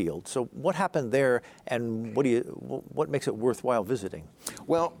cavalry fields. So what happened there, and what makes it worthwhile visiting?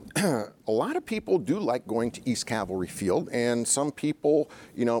 Well, a lot of people do like going to East Cavalry Field, and some people,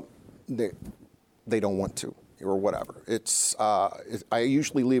 they don't want to, or whatever. I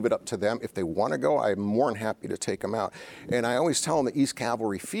usually leave it up to them. If they want to go, I'm more than happy to take them out. And I always tell them the East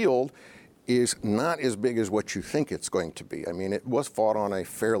Cavalry Field is not as big as what you think it's going to be. I mean, it was fought on a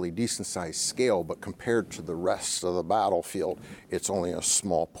fairly decent-sized scale, but compared to the rest of the battlefield, it's only a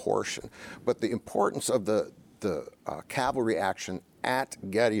small portion. But the importance of the cavalry action at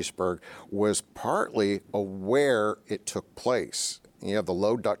Gettysburg was partly where it took place. You have the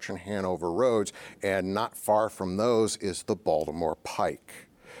Low Dutch and Hanover roads, and not far from those is the Baltimore Pike.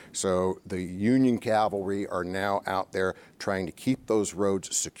 So the Union cavalry are now out there trying to keep those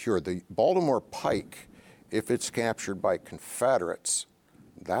roads secure. The Baltimore Pike, if it's captured by Confederates,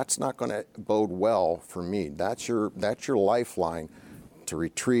 that's not going to bode well for Meade. That's your lifeline to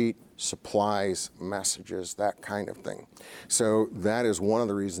retreat, supplies, messages, that kind of thing. So that is one of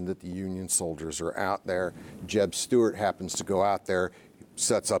the reasons that the Union soldiers are out there. Jeb Stuart happens to go out there,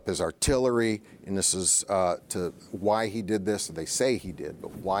 sets up his artillery, and this is to why he did this. They say he did,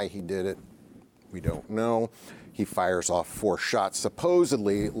 but why he did it, we don't know. He fires off 4 shots,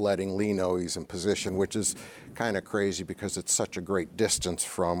 supposedly letting Lee know he's in position, which is kind of crazy because it's such a great distance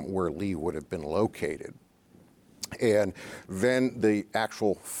from where Lee would have been located. And then the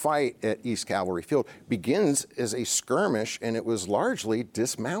actual fight at East Cavalry Field begins as a skirmish, and it was largely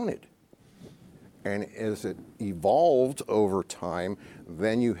dismounted. And as it evolved over time,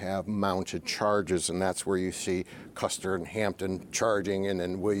 then you have mounted charges, and that's where you see Custer and Hampton charging, and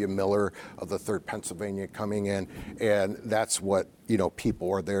then William Miller of the 3rd Pennsylvania coming in. And that's what,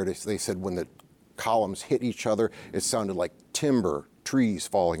 people are there. They said when the columns hit each other, it sounded like timber, trees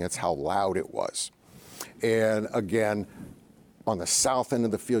falling. That's how loud it was. And again, on the south end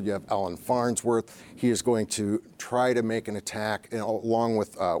of the field, you have Allen Farnsworth. He is going to try to make an attack, along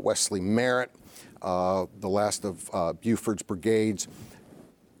with Wesley Merritt, the last of Buford's brigades,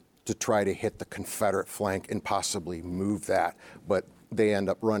 to try to hit the Confederate flank and possibly move that. But they end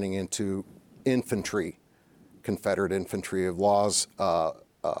up running into infantry, Confederate infantry of Law's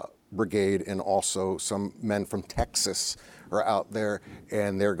brigade, and also some men from Texas are out there,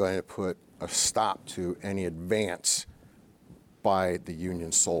 and they're going to put a stop to any advance by the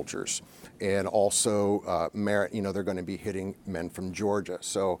Union soldiers. And also Merritt, they're going to be hitting men from Georgia.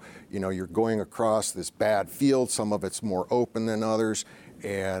 So, you're going across this bad field. Some of it's more open than others.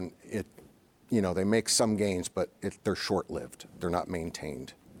 And they make some gains, but they're short-lived. They're not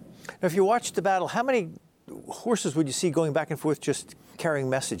maintained. Now, if you watched the battle, how many horses would you see going back and forth just carrying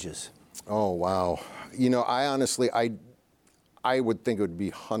messages? Oh, wow. I honestly, I would think it would be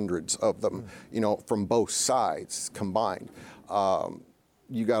hundreds of them, from both sides combined.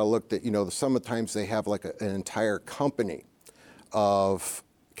 You got to look at, sometimes they have like an entire company of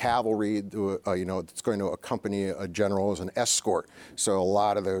cavalry, that's going to accompany a general as an escort. So a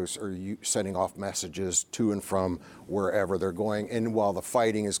lot of those are sending off messages to and from wherever they're going. And while the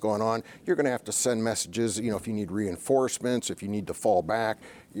fighting is going on, you're going to have to send messages, if you need reinforcements, if you need to fall back.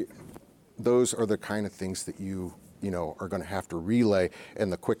 Those are the kind of things that you are going to have to relay,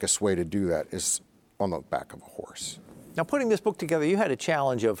 and the quickest way to do that is on the back of a horse. Now, putting this book together, you had a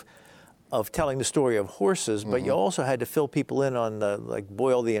challenge of telling the story of horses, but you also had to fill people in on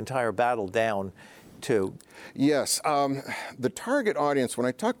boil the entire battle down, too. Yes. The target audience, when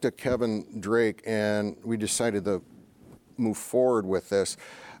I talked to Kevin Drake and we decided to move forward with this,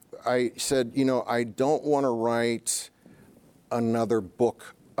 I said, I don't want to write another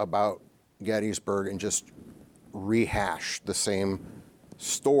book about Gettysburg and just rehash the same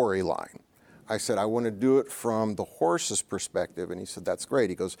storyline. I said, I want to do it from the horse's perspective. And he said, that's great.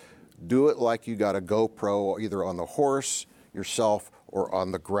 He goes, do it like you got a GoPro either on the horse, yourself, or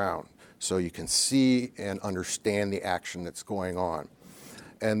on the ground, so you can see and understand the action that's going on.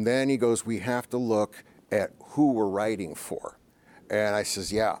 And then he goes, we have to look at who we're writing for. And I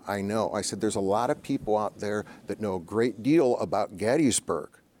says, yeah, I know. I said, there's a lot of people out there that know a great deal about Gettysburg,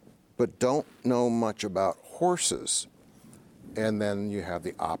 but don't know much about horses. And then you have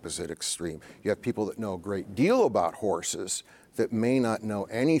the opposite extreme. You have people that know a great deal about horses that may not know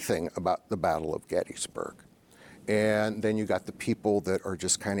anything about the Battle of Gettysburg. And then you got the people that are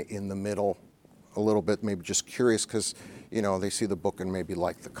just kind of in the middle a little bit, maybe just curious because, they see the book and maybe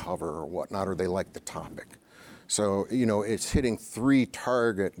like the cover or whatnot, or they like the topic. So, it's hitting 3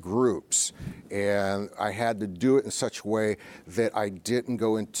 target groups, and I had to do it in such a way that I didn't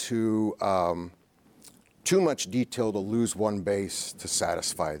go into too much detail to lose one base to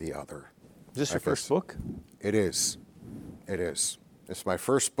satisfy the other. Is this your first book? It is. It is. It's my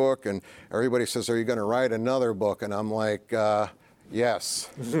first book, and everybody says, "Are you going to write another book?" And I'm like, yes.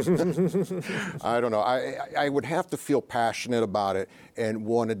 I don't know. I would have to feel passionate about it and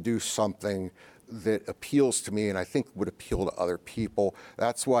want to do something that appeals to me and I think would appeal to other people.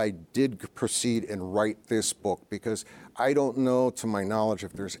 That's why I did proceed and write this book, because I don't know, to my knowledge,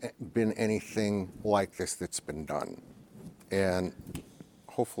 if there's been anything like this that's been done. And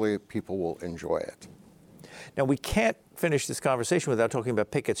hopefully people will enjoy it. Now, we can't finish this conversation without talking about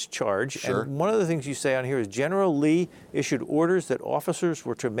Pickett's charge. Sure. And one of the things you say on here is General Lee issued orders that officers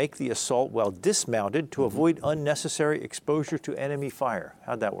were to make the assault while dismounted to avoid unnecessary exposure to enemy fire.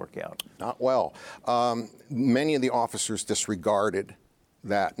 How'd that work out? Not well. Many of the officers disregarded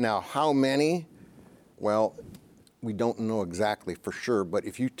that. Now, how many? Well, we don't know exactly for sure, but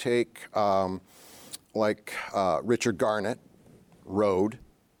if you take Richard Garnett, Road,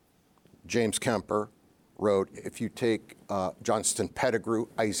 James Kemper, Road, if you take Johnston Pettigrew,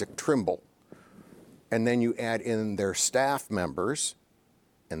 Isaac Trimble, and then you add in their staff members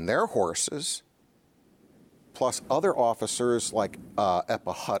and their horses, plus other officers like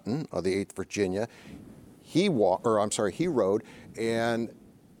Eppa Hutton of the 8th Virginia, he rode, and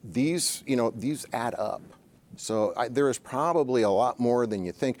these add up. So there is probably a lot more than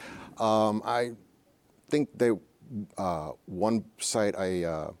you think. I think one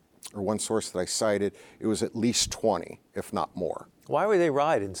source that I cited, it was at least 20, if not more. Why would they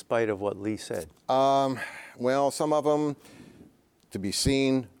ride in spite of what Lee said? Well, some of them to be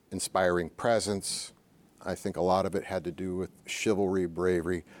seen, inspiring presence. I think a lot of it had to do with chivalry,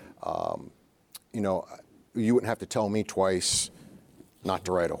 bravery. You wouldn't have to tell me twice not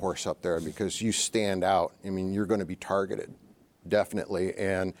to ride a horse up there, because you stand out. I mean, you're going to be targeted, definitely,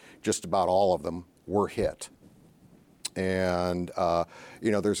 and just about all of them were hit. And,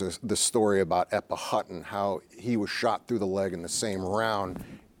 there's this story about Eppa Hutton, how he was shot through the leg in the same round,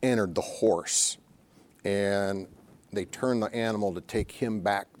 entered the horse. And they turned the animal to take him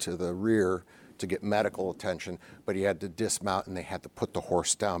back to the rear to get medical attention, but he had to dismount and they had to put the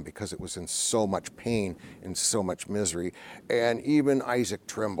horse down because it was in so much pain and so much misery. And even Isaac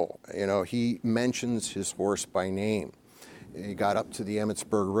Trimble, he mentions his horse by name. He got up to the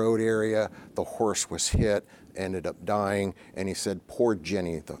Emmitsburg Road area, the horse was hit, ended up dying, and he said, "Poor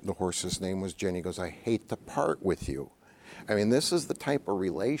Jenny," the horse's name was Jenny, he goes, "I hate to part with you." I mean, this is the type of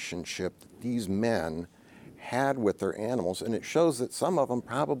relationship that these men had with their animals, and it shows that some of them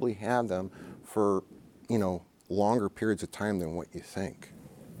probably had them for, longer periods of time than what you think.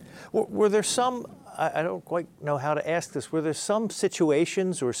 Were there some, I don't quite know how to ask this, were there some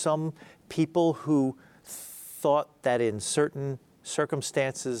situations or some people who thought that in certain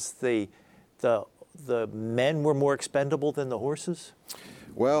circumstances the men were more expendable than the horses?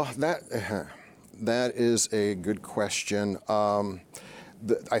 Well, that is a good question.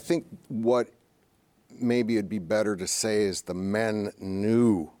 I think what maybe it'd be better to say is the men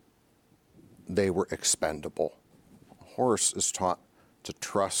knew they were expendable. A horse is taught to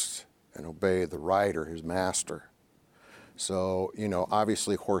trust and obey the rider, his master. So,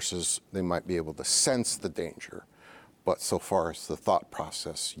 obviously horses, they might be able to sense the danger, but so far as the thought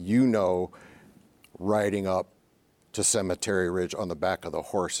process, riding up to Cemetery Ridge on the back of the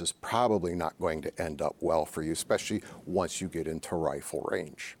horse is probably not going to end up well for you, especially once you get into rifle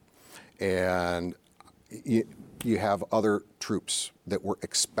range. And you have other troops that were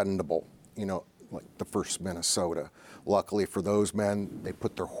expendable, like the 1st Minnesota. Luckily for those men, they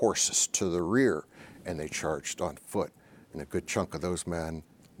put their horses to the rear and they charged on foot. And a good chunk of those men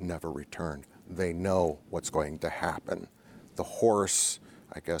never returned. They know what's going to happen. The horse,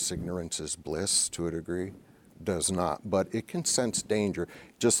 I guess ignorance is bliss to a degree, does not. But it can sense danger,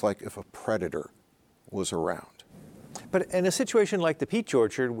 just like if a predator was around. But in a situation like the Peach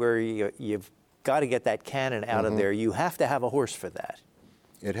Orchard, where you've got to get that cannon out of there, you have to have a horse for that.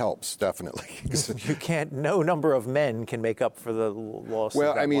 It helps, definitely. You can't, no number of men can make up for the loss of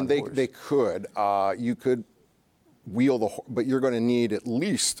that one horse. They could. You could wheel but you're going to need at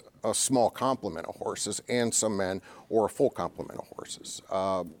least a small complement of horses and some men, or a full complement of horses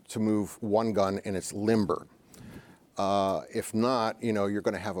to move one gun, and it's limber. If not, you're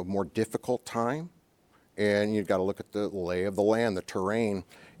going to have a more difficult time, and you've got to look at the lay of the land, the terrain,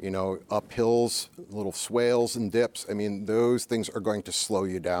 up hills, little swales and dips. I mean, those things are going to slow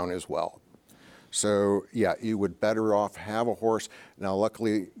you down as well. So, yeah, you would better off have a horse. Now,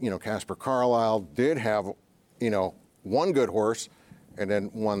 luckily, Caspar Carlyle did have one good horse and then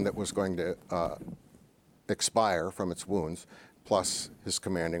one that was going to expire from its wounds, plus his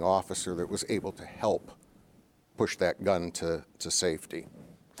commanding officer that was able to help push that gun to safety.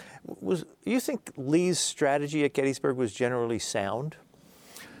 You think Lee's strategy at Gettysburg was generally sound?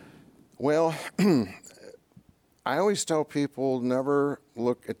 Well, I always tell people never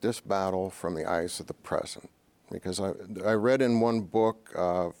look at this battle from the eyes of the present, because I read in one book,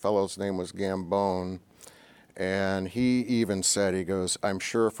 a fellow's name was Gambone, and he even said, he goes, I'm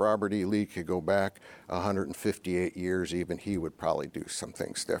sure if Robert E. Lee could go back 158 years, even he would probably do some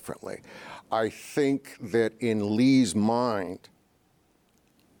things differently. I think that in Lee's mind,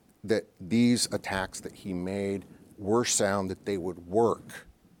 that these attacks that he made were sound, that they would work.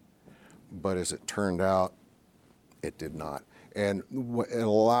 But as it turned out, it did not. And a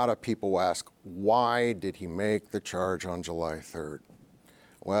lot of people ask, why did he make the charge on July 3rd?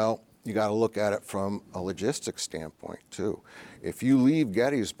 Well, you got to look at it from a logistics standpoint, too. If you leave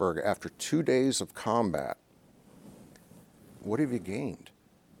Gettysburg after 2 days of combat, what have you gained?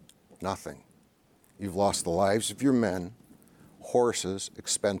 Nothing. You've lost the lives of your men, horses,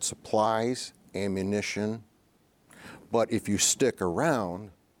 expend supplies, ammunition. But if you stick around,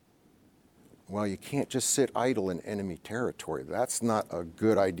 well, you can't just sit idle in enemy territory. That's not a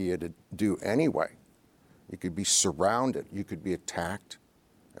good idea to do anyway. You could be surrounded. You could be attacked.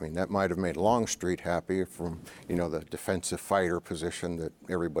 I mean, that might have made Longstreet happy from, the defensive fighter position that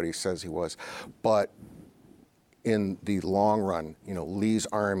everybody says he was. But in the long run, Lee's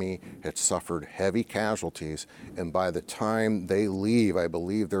army had suffered heavy casualties, and by the time they leave, I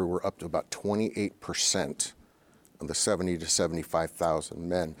believe there were up to about 28% of the 70 to 75,000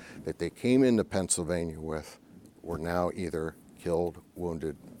 men that they came into Pennsylvania with were now either killed,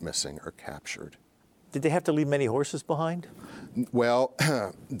 wounded, missing, or captured. Did they have to leave many horses behind? Well,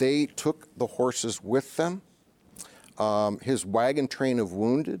 they took the horses with them. His wagon train of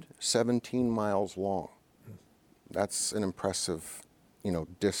wounded, 17 miles long. That's an impressive,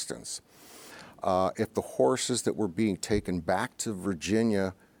 distance. If the horses that were being taken back to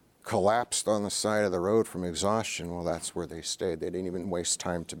Virginia collapsed on the side of the road from exhaustion, well, that's where they stayed. They didn't even waste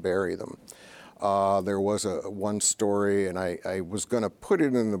time to bury them. There was one story, and I was going to put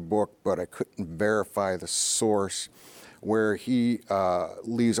it in the book, but I couldn't verify the source, where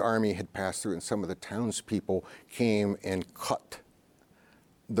Lee's army had passed through, and some of the townspeople came and cut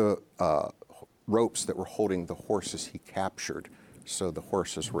the ropes that were holding the horses he captured, so the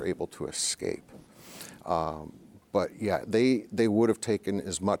horses were able to escape. But yeah, they would have taken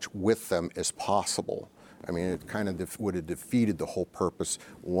as much with them as possible. I mean, it kind of would have defeated the whole purpose.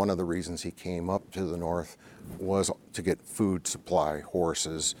 One of the reasons he came up to the north was to get food supply,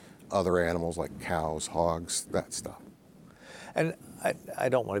 horses, other animals like cows, hogs, that stuff. And I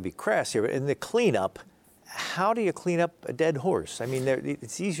don't want to be crass here, but in the cleanup, how do you clean up a dead horse? I mean,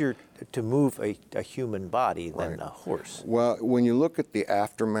 it's easier to move a human body than a horse. Well, when you look at the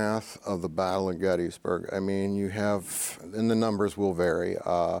aftermath of the Battle of Gettysburg, I mean, you have, and the numbers will vary,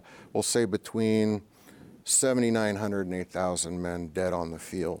 we'll say between 7,900 and 8,000 men dead on the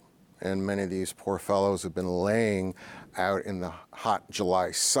field. And many of these poor fellows have been laying out in the hot July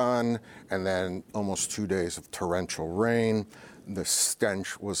sun, and then almost 2 days of torrential rain. The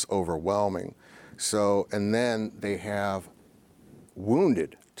stench was overwhelming. So, and then they have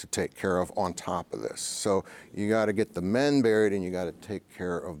wounded to take care of on top of this. So you got to get the men buried, and you got to take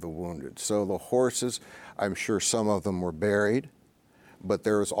care of the wounded. So the horses, I'm sure some of them were buried, but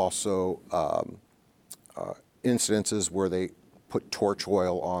there was also incidences where they put torch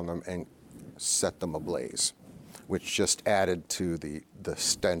oil on them and set them ablaze, which just added to the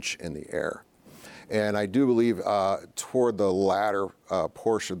stench in the air. And I do believe toward the latter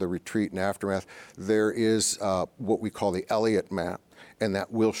portion of the retreat and aftermath, there is what we call the Elliott map, and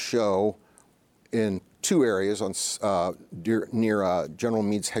that will show in two areas near General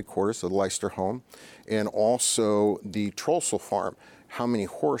Meade's headquarters, the Leicester home, and also the Troelsel farm, how many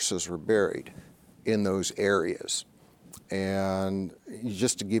horses were buried in those areas. And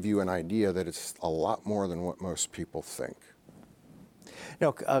just to give you an idea that it's a lot more than what most people think.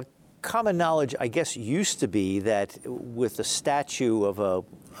 Now, common knowledge, I guess, used to be that with the statue of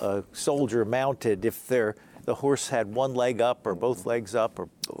a soldier mounted, if the horse had one leg up or both legs up, or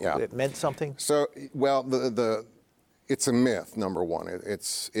it meant something? So, well, it's a myth, number one.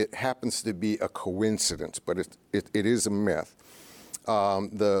 It happens to be a coincidence, but it is a myth.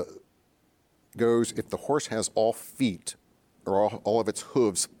 If the horse has all feet or all of its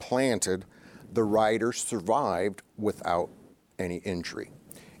hooves planted, the rider survived without any injury.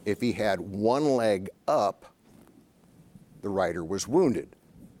 If he had one leg up, the rider was wounded.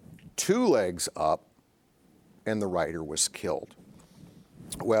 2 legs up, and the rider was killed.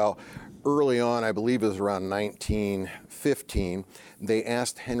 Well, early on, I believe it was around 1915, they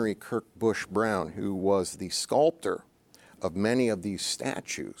asked Henry Kirk Bush Brown, who was the sculptor of many of these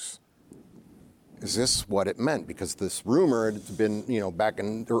statues, is this what it meant? Because this rumor had been, back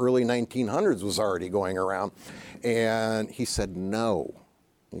in the early 1900s was already going around. And he said, no.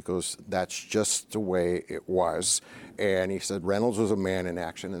 He goes, that's just the way it was. And he said Reynolds was a man in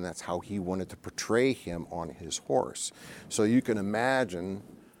action, and that's how he wanted to portray him on his horse. So you can imagine,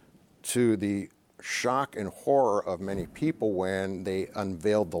 to the shock and horror of many people when they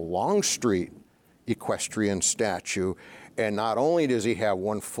unveiled the Longstreet equestrian statue, and not only does he have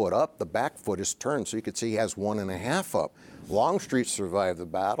 1 foot up, the back foot is turned, so you could see he has 1.5 up. Longstreet survived the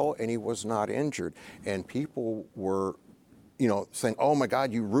battle, and he was not injured. And people were, saying, oh my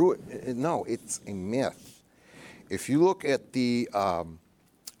God, you ruined. No, it's a myth. If you look at the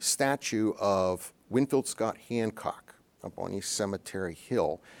statue of Winfield Scott Hancock up on East Cemetery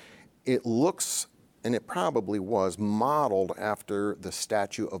Hill, it looks, and it probably was, modeled after the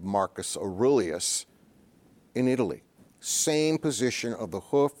statue of Marcus Aurelius in Italy. Same position of the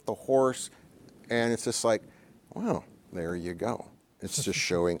hoof, the horse, and it's just like, well, there you go. It's just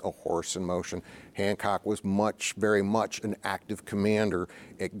showing a horse in motion. Hancock was very much an active commander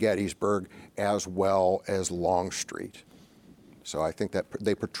at Gettysburg, as well as Longstreet. So I think that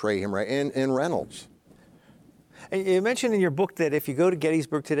they portray him right, and Reynolds. And you mentioned in your book that if you go to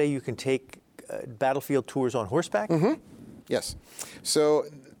Gettysburg today, you can take battlefield tours on horseback? Mm-hmm. Yes. So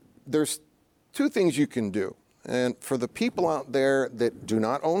there's 2 things you can do. And for the people out there that do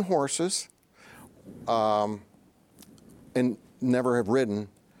not own horses and never have ridden,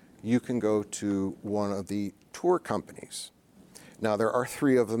 you can go to one of the tour companies. Now, there are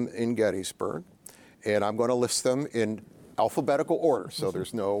 3 of them in Gettysburg, and I'm going to list them in alphabetical order, so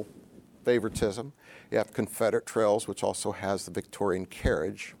there's no favoritism. You have Confederate Trails, which also has the Victorian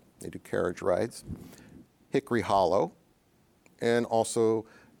carriage. They do carriage rides. Hickory Hollow, and also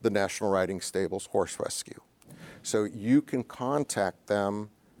the National Riding Stables Horse Rescue. So you can contact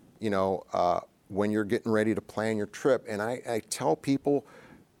them, when you're getting ready to plan your trip. And I tell people,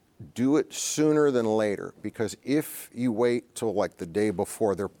 do it sooner than later, because if you wait till like the day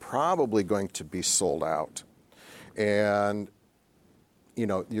before, they're probably going to be sold out. And,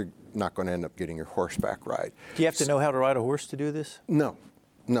 you're not going to end up getting your horseback ride. Do you have to know how to ride a horse to do this? No.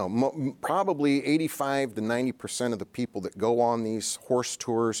 Probably 85 to 90% of the people that go on these horse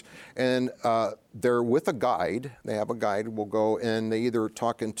tours, and they're with a guide. They have a guide, will go, and they either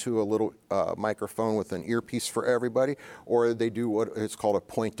talk into a little microphone with an earpiece for everybody, or they do what is called a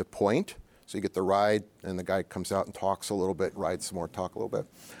point-to-point. So you get the ride, and the guide comes out and talks a little bit, rides some more, talk a little bit.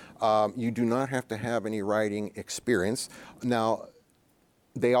 You do not have to have any riding experience. Now,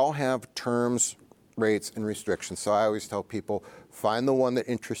 they all have terms, rates, and restrictions. So I always tell people, find the one that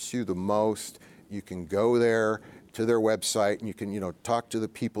interests you the most. You can go there to their website, and you can, talk to the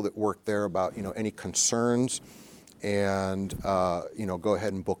people that work there about, any concerns, and, go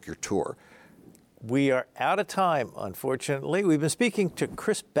ahead and book your tour. We are out of time, unfortunately. We've been speaking to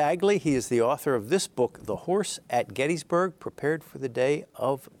Chris Bagley. He is the author of this book, The Horse at Gettysburg, Prepared for the Day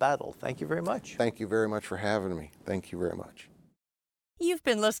of Battle. Thank you very much. Thank you very much for having me. Thank you very much. You've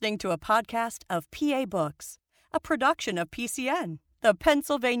been listening to a podcast of PA Books, a production of PCN, the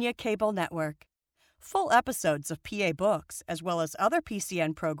Pennsylvania Cable Network. Full episodes of PA Books, as well as other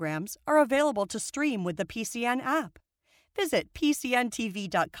PCN programs, are available to stream with the PCN app. Visit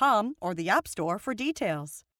PCNTV.com or the App Store for details.